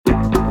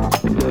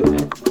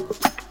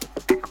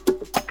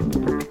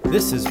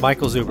This is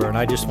Michael Zuber, and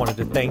I just wanted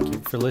to thank you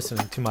for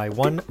listening to my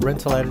One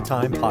Rental at a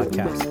Time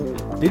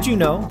podcast. Did you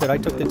know that I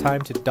took the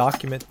time to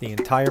document the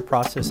entire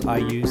process I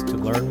used to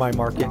learn my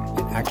market and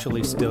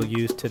actually still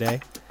use today?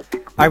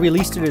 I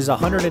released it as a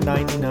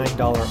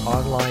 $199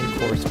 online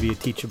course via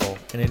Teachable,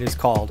 and it is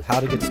called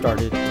How to Get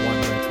Started One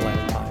Rental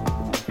at a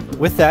Time.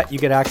 With that, you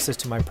get access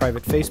to my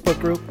private Facebook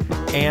group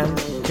and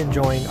can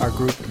join our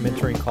group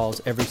mentoring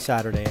calls every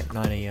Saturday at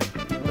 9 a.m.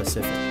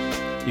 Pacific.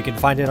 You can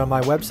find it on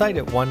my website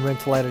at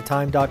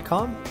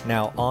onerentalatatime.com.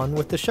 Now on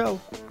with the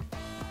show.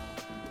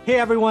 Hey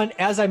everyone,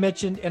 as I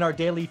mentioned in our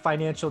daily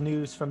financial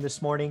news from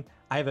this morning,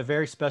 I have a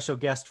very special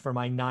guest for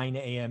my 9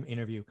 a.m.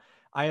 interview.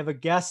 I have a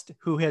guest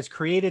who has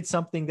created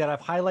something that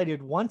I've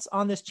highlighted once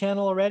on this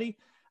channel already.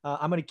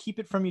 I'm going to keep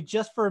it from you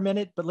just for a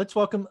minute, but let's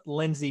welcome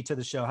Lindsay to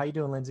the show. How you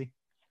doing, Lindsay?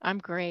 I'm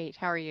great.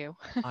 How are you?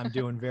 I'm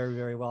doing very,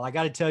 very well. I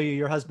got to tell you,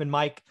 your husband,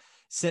 Mike,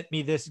 sent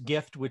me this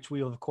gift, which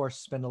we will, of course,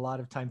 spend a lot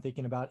of time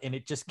thinking about, and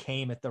it just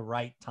came at the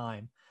right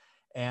time.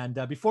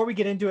 And before we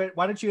get into it,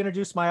 why don't you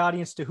introduce my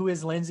audience to who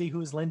is Lindsay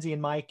and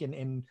Mike,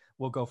 and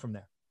we'll go from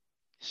there.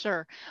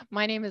 Sure.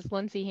 My name is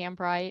Lindsay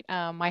Hambright.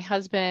 My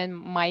husband,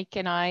 Mike,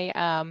 and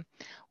I,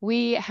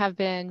 we have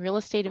been real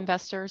estate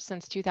investors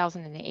since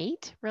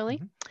 2008,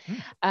 really.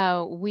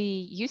 We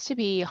used to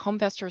be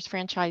HomeVestors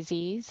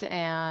franchisees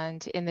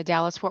and in the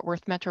Dallas-Fort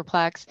Worth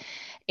Metroplex,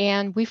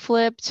 and we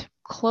flipped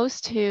close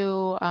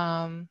to,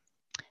 I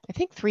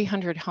think,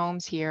 300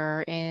 homes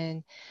here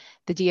in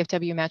the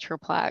DFW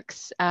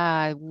Metroplex.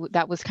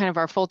 That was kind of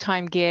our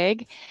full-time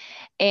gig.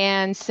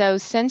 And so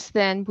since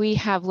then, we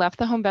have left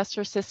the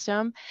HomeVestor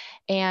system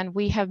and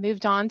we have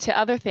moved on to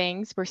other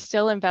things. We're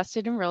still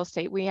invested in real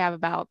estate. We have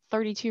about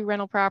 32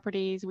 rental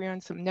properties. We own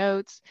some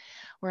notes.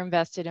 We're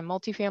invested in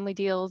multifamily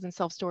deals and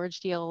self-storage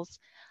deals.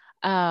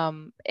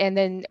 And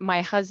then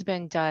my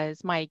husband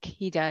does, Mike,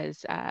 we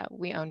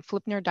own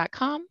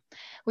flipnerd.com,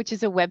 which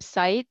is a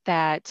website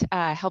that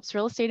helps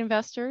real estate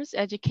investors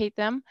educate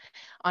them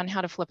on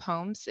how to flip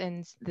homes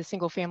in the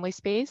single family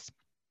space.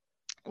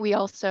 We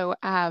also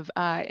have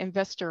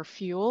Investor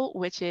Fuel,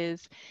 which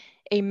is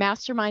a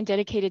mastermind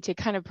dedicated to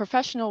kind of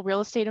professional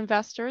real estate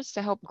investors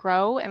to help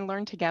grow and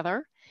learn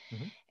together.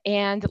 Mm-hmm.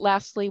 And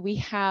lastly, we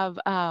have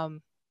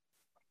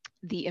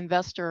the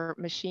Investor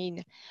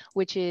Machine,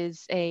 which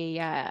is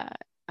a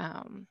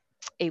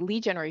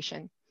lead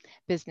generation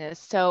business.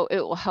 So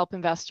it will help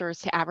investors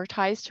to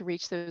advertise to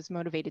reach those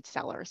motivated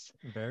sellers.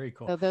 Very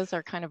cool. So those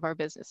are kind of our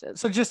businesses.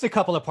 So just a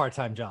couple of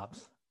part-time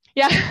jobs.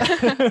 Yeah,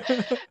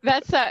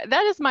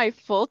 that is my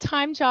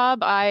full-time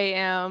job. I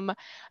am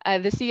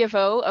the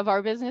CFO of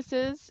our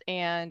businesses,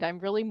 and I'm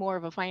really more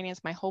of a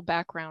finance. My whole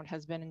background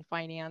has been in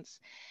finance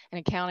and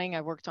accounting.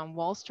 I worked on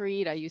Wall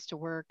Street. I used to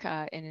work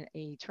in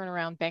a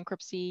turnaround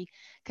bankruptcy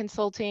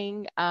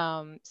consulting.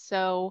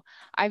 So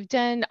I've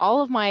done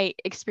all of my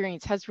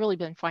experience has really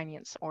been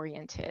finance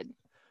oriented.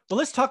 Well,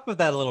 let's talk about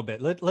that a little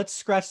bit. Let's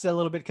scratch that a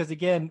little bit, because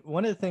again,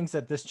 one of the things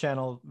that this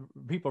channel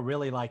people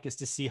really like is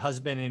to see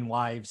husband and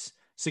wives,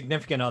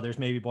 significant others,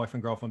 maybe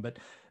boyfriend, girlfriend,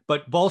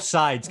 but both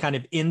sides kind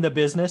of in the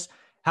business,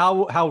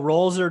 how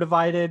roles are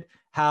divided,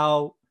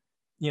 how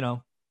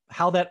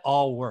that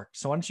all works.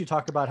 So why don't you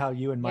talk about how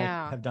you and Mike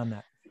have done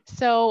that?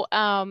 So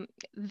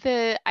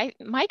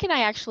Mike and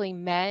I actually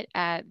met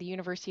at the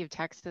University of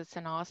Texas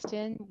in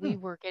Austin. We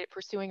were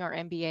pursuing our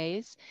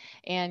MBAs,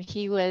 and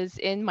he was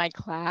in my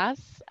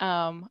class.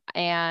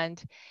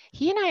 And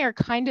he and I are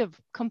kind of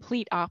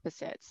complete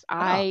opposites. Wow.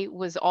 I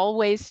was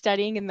always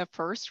studying in the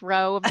first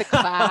row of the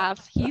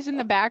class. He's in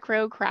the back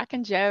row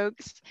cracking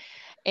jokes.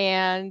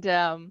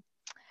 And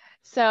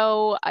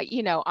so,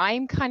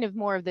 I'm kind of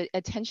more of the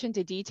attention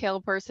to detail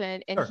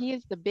person, and he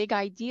is the big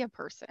idea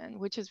person,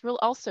 which is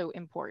also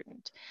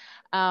important.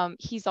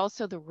 He's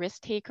also the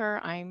risk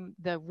taker. I'm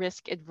the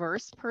risk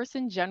adverse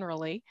person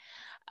generally.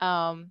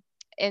 And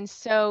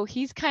so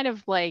he's kind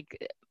of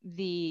like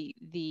the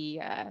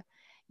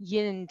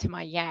yin to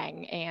my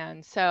yang.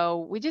 And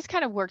so we just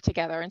kind of work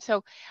together. And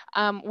so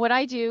what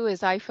I do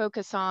is I'm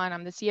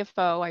the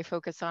CFO, I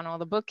focus on all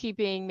the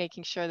bookkeeping,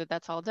 making sure that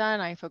that's all done.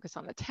 I focus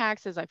on the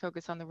taxes, I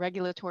focus on the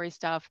regulatory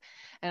stuff.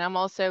 And I'm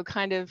also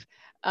kind of,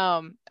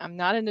 I'm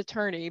not an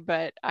attorney,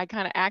 but I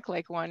kind of act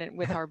like one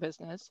with our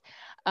business.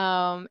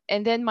 And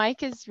then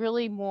Mike is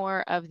really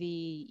more of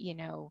the,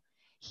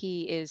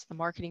 he is the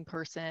marketing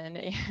person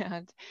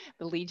and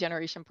the lead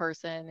generation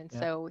person. And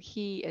so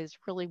he is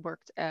really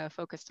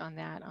focused on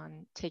that,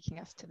 on taking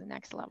us to the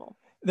next level.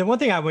 The one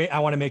thing I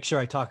want to make sure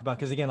I talk about,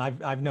 because again,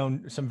 I've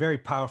known some very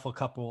powerful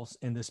couples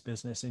in this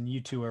business, and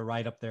you two are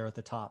right up there at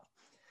the top.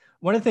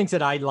 One of the things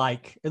that I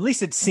like, at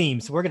least it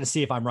seems, we're going to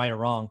see if I'm right or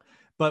wrong,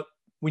 but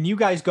when you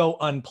guys go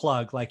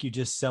unplug, like you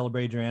just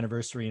celebrated your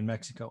anniversary in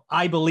Mexico,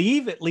 I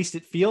believe, at least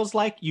it feels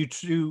like, you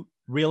two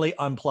really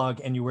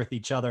unplug and you're with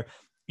each other.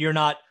 You're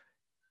not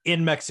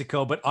in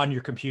Mexico, but on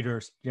your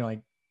computers,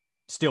 like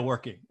still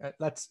working.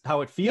 That's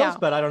how it feels,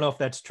 but I don't know if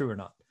that's true or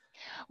not.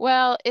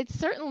 Well, it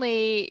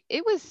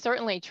was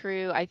certainly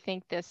true. I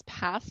think this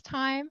past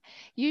time,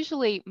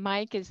 usually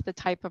Mike is the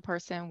type of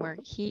person where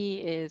he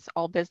is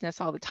all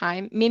business all the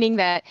time, meaning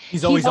that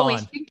he's always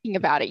on. thinking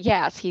about it.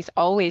 Yes, he's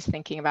always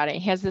thinking about it.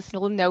 He has this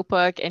little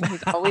notebook and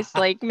he's always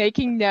like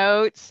making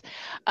notes.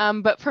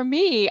 But for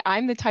me,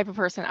 I'm the type of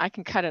person I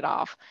can cut it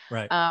off.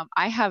 Right.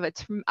 I have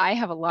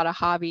a lot of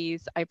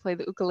hobbies. I play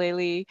the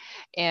ukulele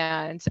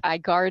and I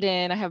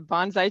garden. I have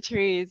bonsai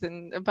trees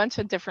and a bunch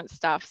of different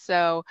stuff.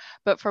 So,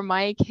 but for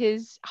Mike,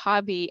 his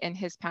hobby and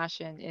his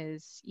passion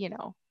is,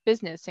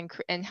 business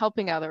and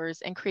helping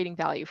others and creating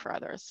value for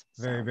others.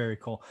 Very, very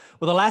cool.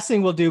 Well, the last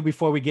thing we'll do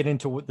before we get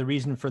into the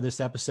reason for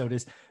this episode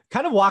is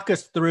kind of walk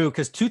us through,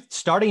 because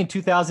starting in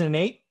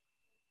 2008,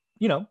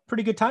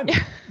 pretty good timing,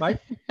 right?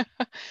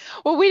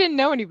 Well, we didn't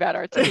know any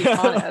better, to be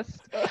honest.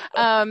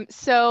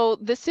 So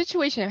the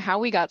situation of how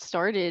we got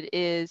started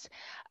is,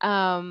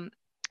 I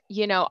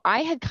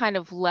had kind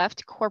of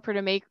left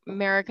corporate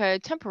America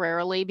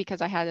temporarily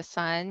because I had a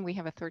son. We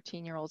have a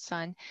 13-year-old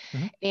son.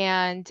 Mm-hmm.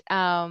 And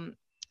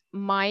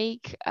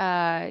Mike,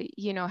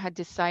 had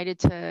decided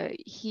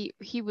we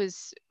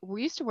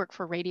used to work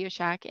for Radio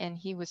Shack, and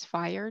he was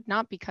fired,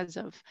 not because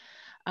of,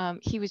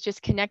 he was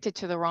just connected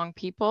to the wrong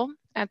people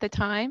at the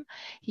time.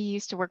 He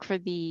used to work for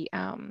the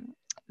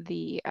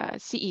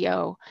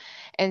CEO.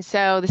 And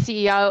so the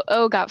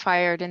CEO got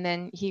fired, and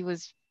then he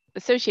was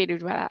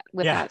associated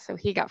with that. So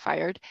he got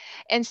fired.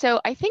 And so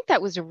I think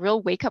that was a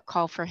real wake-up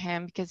call for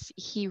him, because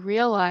he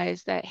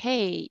realized that,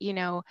 hey,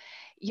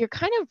 you're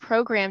kind of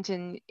programmed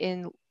in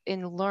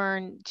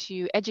learn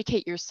to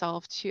educate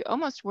yourself to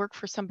almost work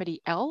for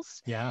somebody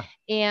else. Yeah.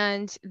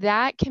 And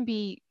that can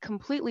be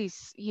completely,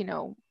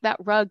 that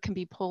rug can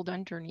be pulled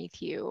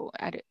underneath you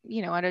at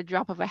a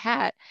drop of a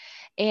hat.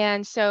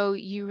 And so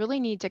you really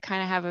need to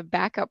kind of have a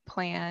backup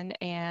plan.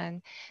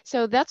 And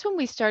so that's when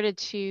we started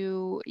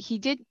he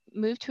did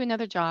move to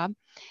another job,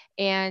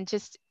 and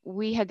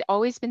we had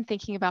always been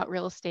thinking about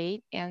real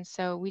estate. And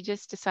so we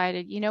just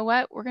decided, you know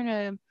what, we're going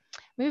to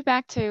move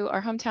back to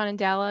our hometown in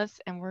Dallas,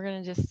 and we're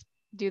going to just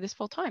do this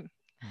full time.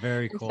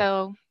 Very cool.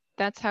 So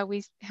that's how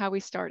we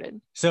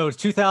started. So it's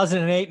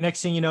 2008.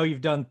 Next thing you know,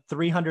 you've done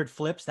 300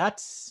 flips.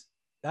 That's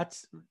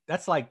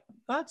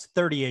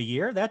 30 a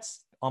year.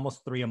 That's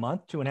almost 3 a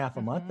month, 2.5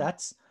 a month.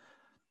 That's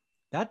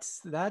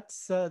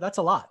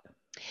a lot.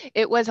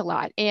 It was a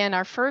lot. And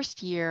our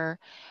first year,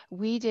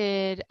 we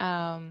did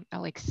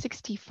like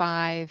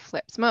 65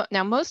 flips.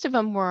 Now, most of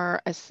them were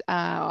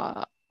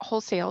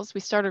wholesales.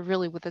 We started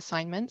really with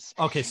assignments.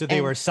 Okay, so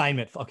they were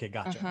assignment. Okay,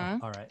 gotcha.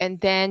 Mm-hmm. All right. And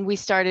then we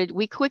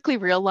quickly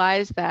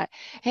realized that,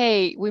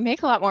 hey, we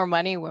make a lot more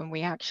money when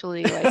we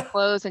actually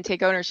close and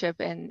take ownership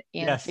and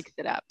fix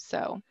it up.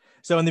 So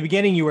in the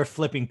beginning, you were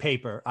flipping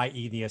paper,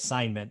 i.e. the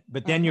assignment,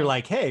 but then you're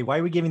like, hey, why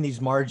are we giving these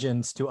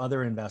margins to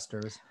other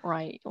investors?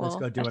 Right. Let's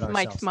go do it ourselves.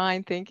 Mike's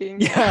mind thinking.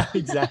 Yeah,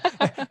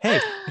 exactly. Hey,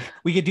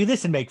 we could do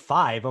this and make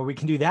 5, or we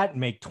can do that and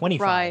make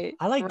 25. Right.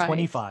 I like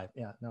 25.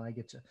 Yeah, no, I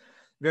get you.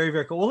 Very,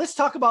 very cool. Well, let's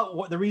talk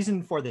about the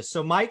reason for this.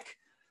 So Mike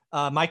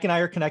and I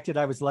are connected.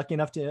 I was lucky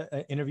enough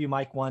to interview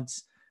Mike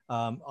once.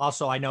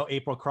 Also, I know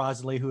April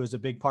Crosley, who is a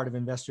big part of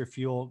Investor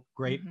Fuel.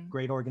 Great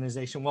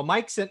organization. Well,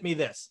 Mike sent me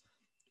this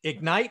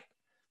Ignite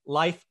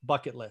Life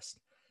Bucket List.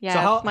 Yeah.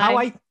 So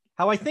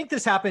how I think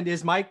this happened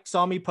is Mike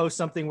saw me post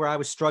something where I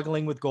was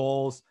struggling with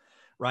goals,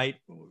 right?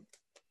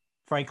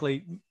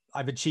 Frankly,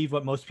 I've achieved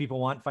what most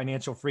people want,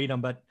 financial freedom,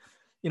 but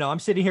I'm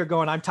sitting here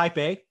going, I'm type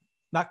A,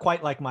 not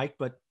quite like Mike,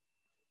 but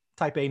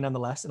type A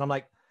nonetheless. And I'm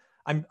like,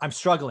 I'm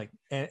struggling.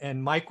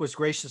 And Mike was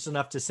gracious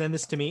enough to send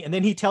this to me. And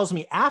then he tells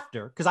me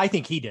after, because I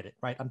think he did it,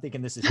 right? I'm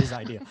thinking this is his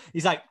idea.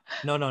 He's like,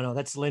 no,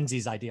 that's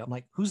Lindsay's idea. I'm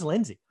like, who's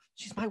Lindsay?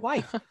 She's my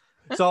wife.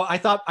 So I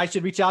thought I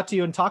should reach out to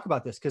you and talk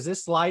about this, because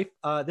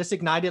this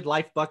Ignited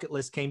Life Bucket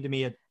List came to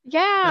me at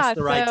just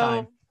the right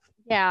time.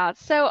 Yeah.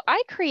 So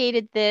I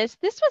created this.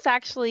 This was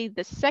actually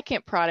the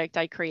second product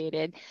I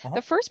created.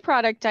 The first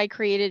product I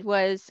created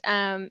was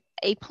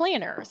a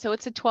planner. So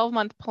it's a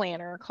 12-month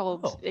planner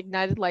called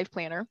Ignited Life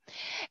Planner.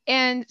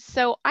 And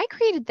so I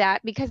created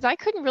that because I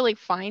couldn't really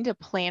find a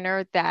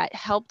planner that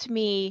helped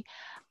me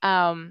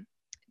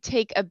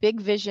take a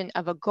big vision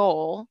of a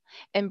goal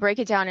and break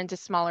it down into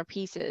smaller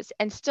pieces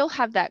and still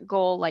have that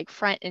goal like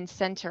front and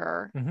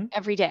center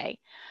every day.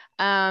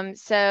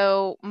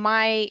 So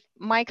my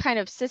kind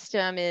of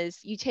system is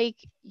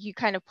you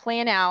kind of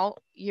plan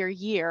out your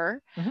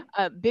year,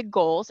 big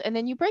goals, and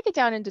then you break it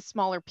down into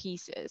smaller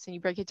pieces, and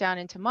you break it down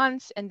into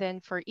months. And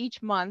then for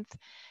each month,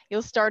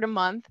 you'll start a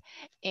month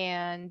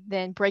and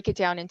then break it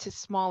down into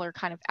smaller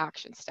kind of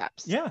action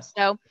steps. Yeah.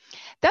 So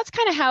that's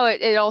kind of how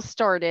it all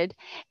started.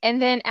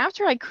 And then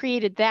after I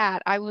created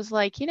that, I was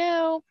like,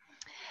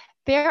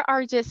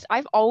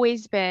 I've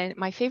always been,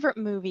 my favorite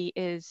movie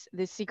is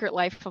The Secret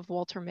Life of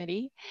Walter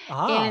Mitty.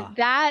 And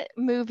that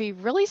movie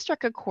really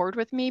struck a chord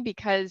with me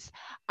because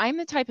I'm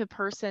the type of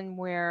person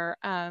where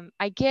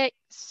I get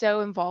so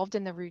involved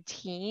in the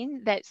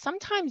routine that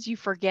sometimes you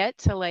forget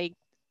to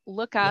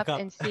look up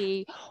and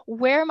see,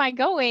 where am I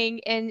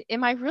going? And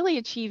am I really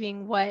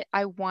achieving what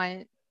I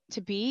want to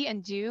be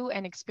and do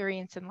and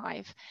experience in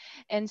life?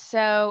 And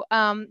so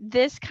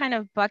this kind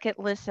of bucket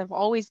lists have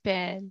always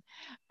been,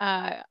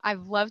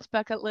 I've loved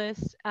bucket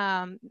lists.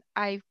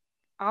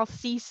 I'll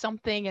see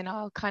something and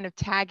I'll kind of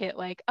tag it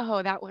like,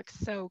 oh, that looks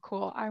so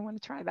cool. I want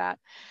to try that.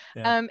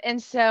 Yeah.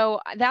 And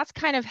so that's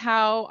kind of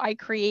how I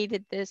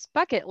created this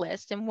bucket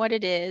list. And what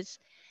it is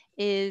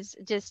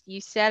just you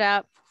set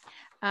up,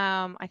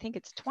 I think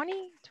it's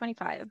 20,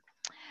 25,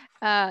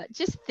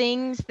 just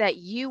things that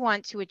you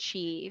want to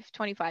achieve,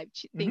 25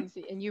 things,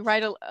 and you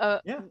write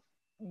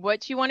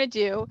what you want to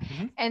do.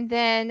 And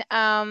then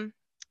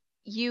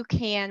you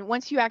can,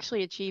 once you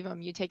actually achieve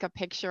them, you take a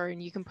picture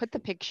and you can put the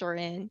picture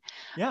in,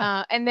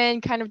 and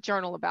then kind of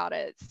journal about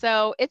it.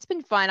 So it's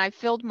been fun. I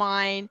filled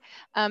mine.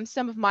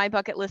 Some of my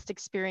bucket list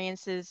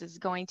experiences is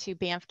going to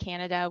Banff,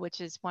 Canada, which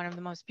is one of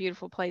the most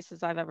beautiful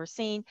places I've ever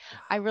seen.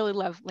 I really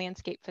love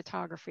landscape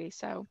photography.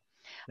 So,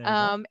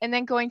 and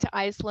then going to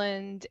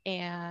Iceland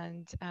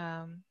and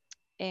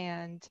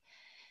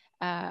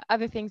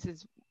other things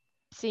is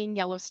seeing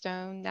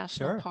Yellowstone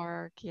National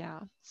Park. Yeah.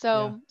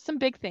 So some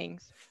big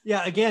things.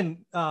 Yeah.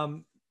 Again,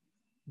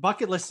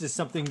 bucket list is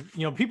something,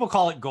 people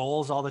call it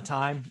goals all the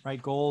time, right?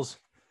 Goals.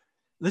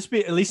 This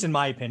be, at least in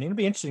my opinion, it'll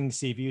be interesting to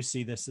see if you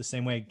see this the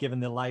same way,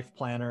 given the life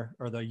planner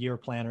or the year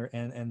planner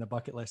and the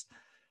bucket list.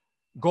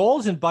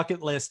 Goals and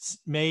bucket lists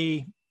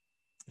may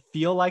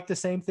feel like the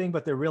same thing,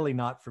 but they're really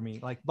not for me.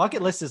 Like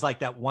bucket list is like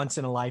that once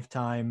in a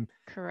lifetime.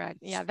 Correct.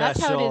 Yeah.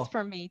 That's how it is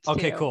for me too.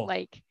 Okay, cool.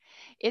 Like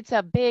it's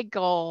a big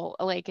goal,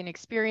 like an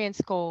experience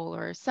goal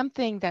or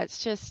something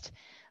that's just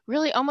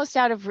really almost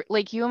out of,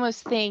 like, you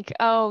almost think,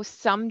 oh,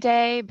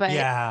 someday,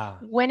 but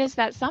when is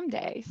that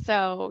someday?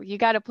 So you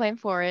got to plan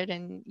for it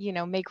and,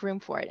 make room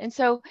for it. And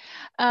so,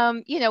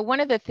 one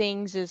of the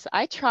things is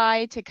I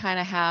try to kind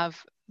of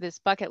have this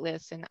bucket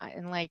list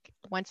and like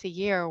once a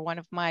year, one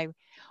of my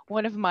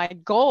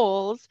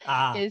goals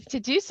is to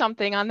do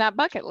something on that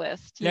bucket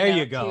list,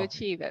 you go, to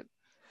achieve it.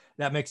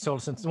 That makes total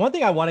sense. One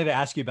thing I wanted to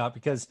ask you about,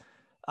 because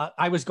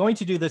I was going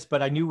to do this,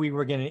 but I knew we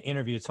were getting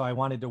interviewed, so I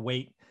wanted to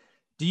wait.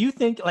 Do you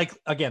think, like,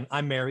 again,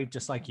 I'm married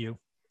just like you.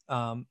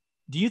 Do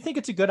you think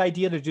it's a good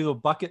idea to do a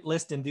bucket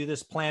list and do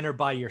this planner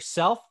by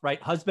yourself,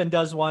 right? Husband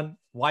does one,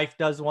 wife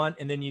does one,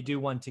 and then you do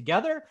one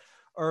together?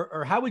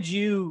 Or how do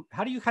you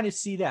kind of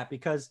see that?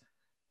 Because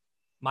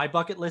my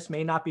bucket list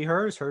may not be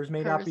hers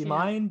may not be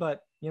mine,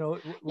 but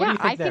what do you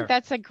think I think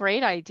that's a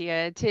great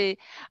idea to,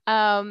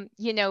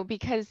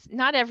 because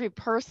not every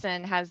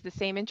person has the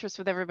same interest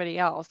with everybody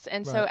else.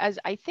 And so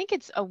I think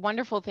it's a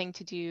wonderful thing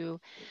to do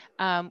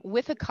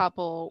with a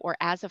couple or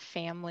as a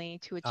family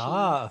to achieve.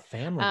 A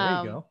family,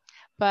 there you go.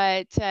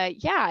 But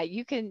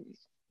you can,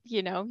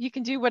 you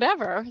can do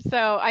whatever.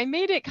 So I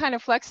made it kind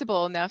of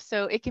flexible enough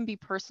so it can be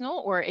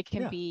personal or it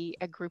can be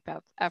a group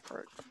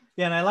effort.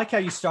 Yeah. And I like how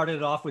you started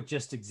it off with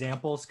just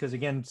examples, because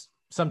again,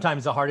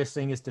 sometimes the hardest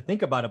thing is to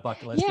think about a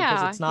bucket list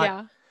because it's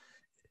not,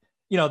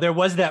 there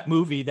was that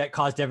movie that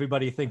caused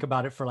everybody to think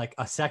about it for like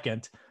a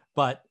second,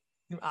 but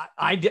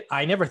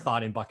I never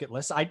thought in bucket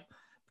lists.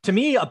 To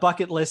me, a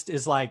bucket list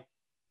is like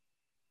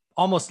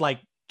almost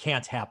like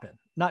can't happen,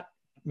 not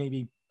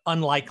maybe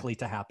unlikely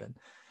to happen,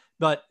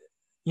 but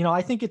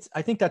I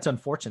think that's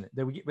unfortunate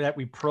that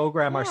we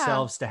program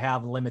ourselves to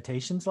have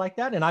limitations like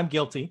that. And I'm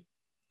guilty.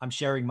 I'm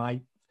sharing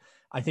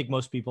I think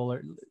most people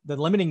the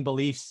limiting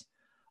beliefs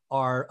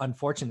are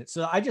unfortunate.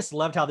 So I just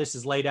loved how this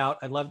is laid out.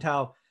 I loved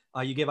how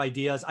you give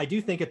ideas. I do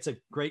think it's a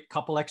great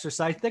couple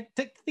exercise.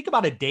 Think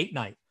about a date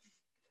night.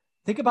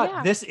 Think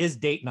about this is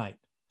date night.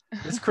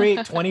 Let's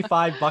create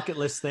 25 bucket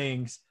list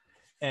things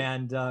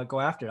and go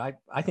after it.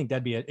 I think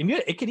that'd be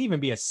it could even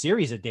be a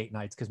series of date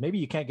nights because maybe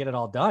you can't get it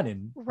all done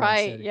in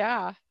right.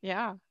 Yeah.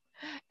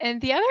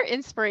 And the other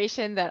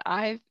inspiration that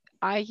I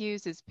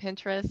use is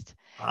Pinterest.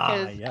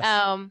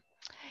 Yes.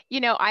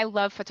 I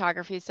love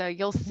photography. So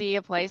you'll see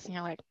a place and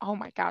you're like, oh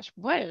my gosh,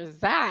 what is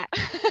that?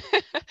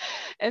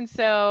 And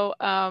so,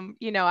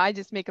 I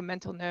just make a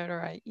mental note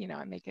or I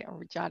make it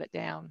or jot it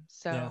down.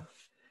 So,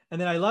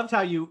 and then I loved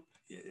how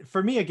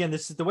for me, again,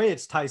 this is the way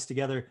it ties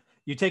together.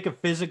 You take a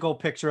physical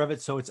picture of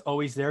it, so it's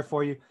always there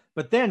for you.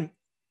 But then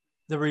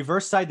the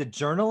reverse side, the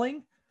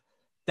journaling,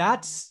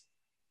 that's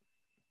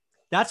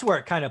where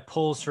it kind of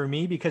pulls for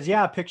me because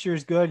a picture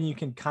is good and you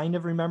can kind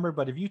of remember,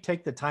 but if you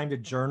take the time to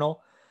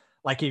journal,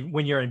 like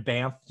when you're in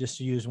Banff, just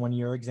to use one of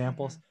your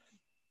examples,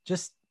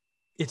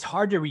 it's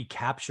hard to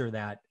recapture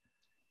that,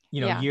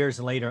 years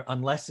later,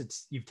 unless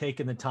you've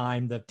taken the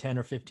time, the 10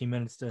 or 15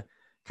 minutes to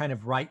kind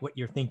of write what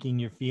you're thinking,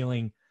 you're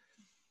feeling.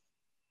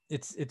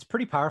 It's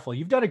pretty powerful.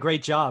 You've done a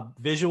great job.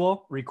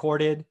 Visual,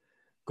 recorded,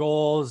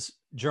 goals,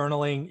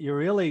 journaling. You're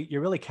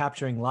really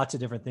capturing lots of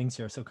different things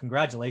here. So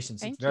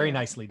congratulations. It's very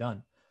nicely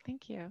done.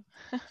 Thank you.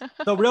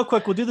 So real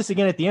quick, we'll do this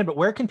again at the end, but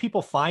where can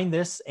people find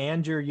this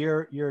and your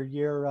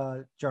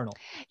journal?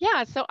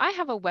 Yeah. So I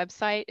have a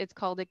website. It's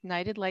called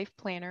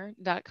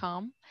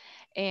ignitedlifeplanner.com.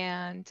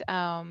 And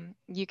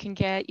you can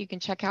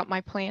check out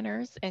my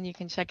planners and you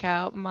can check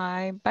out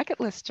my bucket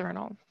list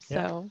journal.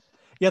 So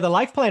the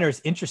life planner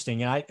is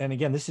interesting. And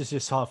again, this is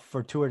just how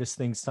fortuitous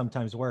things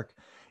sometimes work.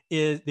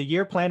 Is the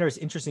year planner is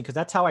interesting because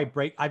that's how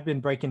I've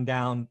been breaking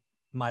down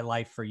my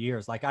life for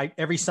years. Like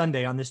every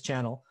Sunday on this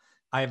channel,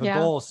 I have a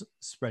goals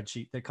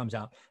spreadsheet that comes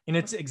out and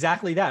it's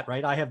exactly that,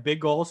 right? I have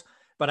big goals,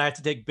 but I have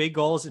to take big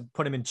goals and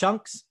put them in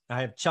chunks.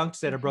 I have chunks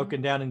that are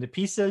broken down into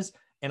pieces,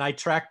 and I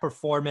track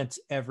performance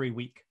every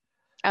week.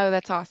 Oh,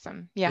 that's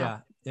awesome. Yeah.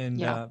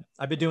 And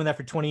I've been doing that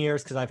for 20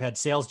 years because I've had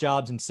sales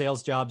jobs and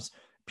sales jobs.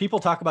 People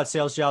talk about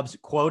sales jobs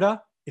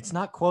quota. It's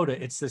not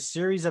quota. It's the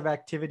series of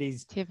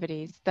activities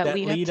that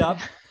lead up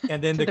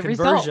and then the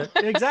conversion.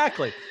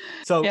 Exactly.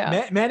 So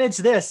manage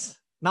this,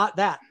 not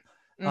that.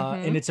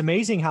 And it's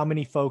amazing how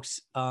many folks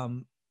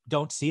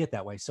don't see it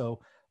that way. So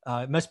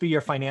it must be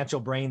your financial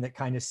brain that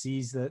kind of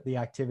sees the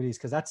activities,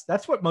 because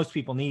that's what most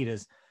people need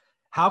is,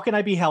 how can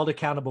I be held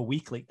accountable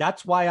weekly?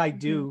 That's why I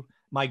do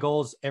my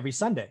goals every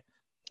Sunday.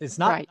 It's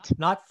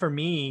not for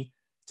me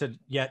to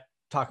yet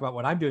talk about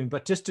what I'm doing,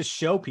 but just to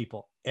show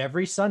people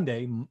every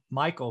Sunday,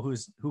 Michael,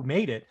 who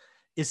made it,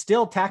 is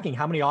still tracking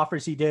how many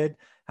offers he did,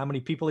 how many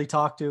people he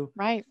talked to.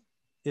 Right.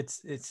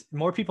 It's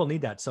more people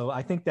need that. So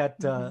I think that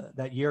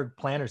that year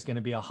planner is going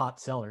to be a hot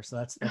seller. So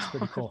that's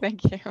pretty cool.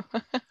 Thank you.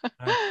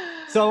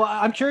 So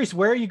I'm curious,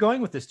 where are you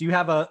going with this? Do you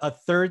have a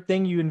third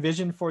thing you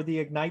envision for the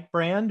Ignite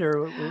brand,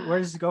 or where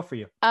does it go for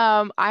you?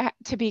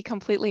 To be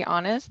completely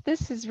honest,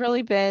 this has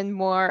really been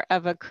more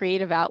of a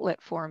creative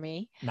outlet for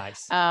me.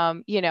 Nice.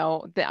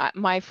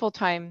 My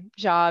full-time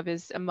job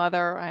is a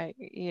mother,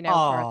 for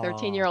a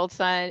 13-year-old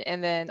son,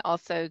 and then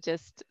also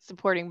just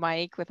supporting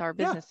Mike with our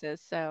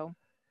businesses. So,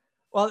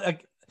 well,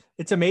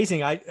 it's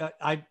amazing.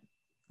 I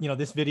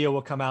this video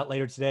will come out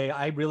later today.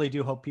 I really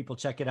do hope people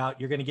check it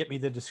out. You're going to get me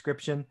the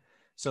description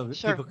so that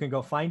people can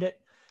go find it.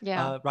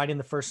 Yeah. Right in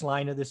the first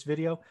line of this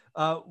video.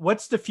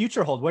 What's the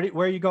future hold? Where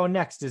are you going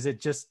next? Is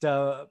it just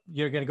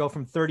you're going to go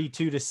from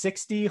 32 to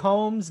 60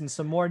 homes and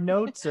some more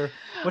notes, or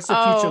what's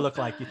the future look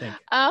like, you think?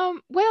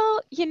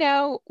 Well,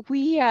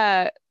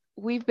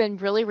 we've been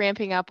really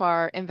ramping up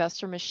our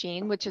Investor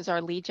Machine, which is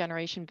our lead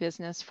generation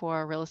business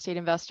for real estate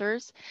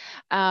investors.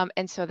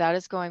 And so that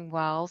is going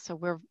well. So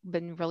we've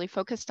been really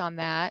focused on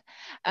that.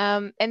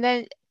 And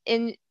then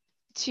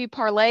to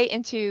parlay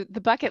into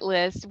the bucket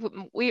list,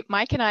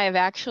 Mike and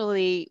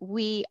I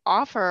we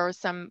offer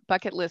some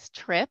bucket list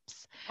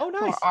trips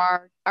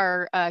for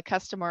our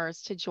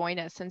customers to join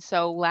us. And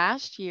so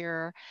last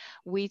year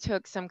we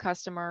took some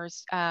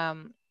customers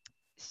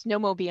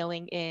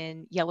snowmobiling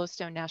in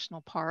Yellowstone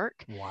National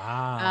Park.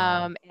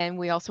 Wow. And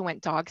we also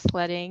went dog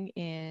sledding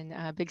in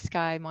Big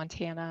Sky,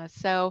 Montana.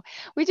 So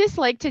we just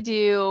like to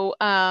do,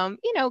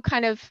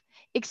 kind of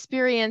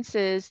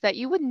experiences that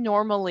you would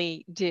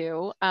normally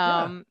do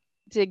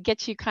to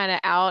get you kind of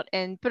out,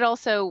 but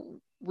also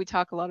we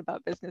talk a lot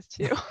about business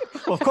too.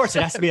 Well, of course,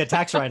 it has to be a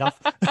tax write-off.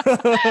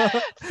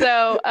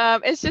 So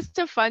it's just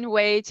a fun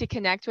way to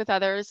connect with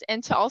others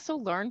and to also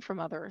learn from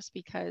others,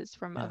 because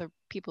from other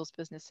people's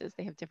businesses,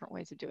 they have different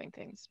ways of doing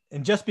things.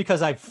 And just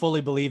because I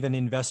fully believe in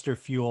Investor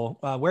Fuel,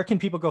 where can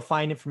people go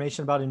find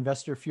information about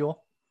Investor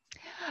Fuel?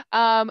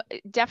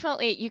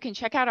 Definitely, you can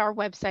check out our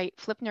website,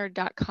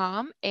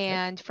 flipnerd.com,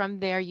 and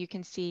from there you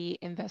can see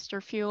Investor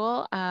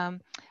Fuel.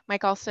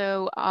 Mike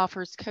also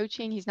offers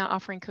coaching. He's not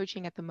offering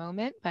coaching at the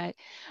moment, but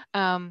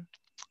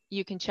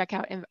you can check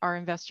out our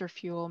Investor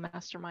Fuel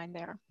mastermind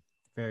there.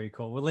 Very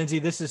cool. Well, Lindsay,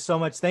 this is so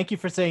much. Thank you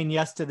for saying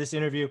yes to this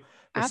interview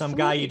with some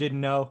guy you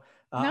didn't know.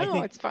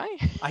 It's fine.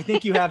 I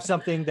think you have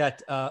something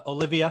that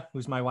Olivia,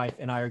 who's my wife,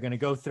 and I are going to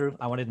go through.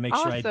 I wanted to make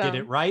sure I did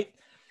it right.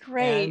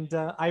 Great.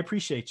 And I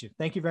appreciate you.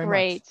 Thank you very much.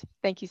 Great.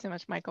 Thank you so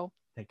much, Michael.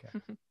 Take care.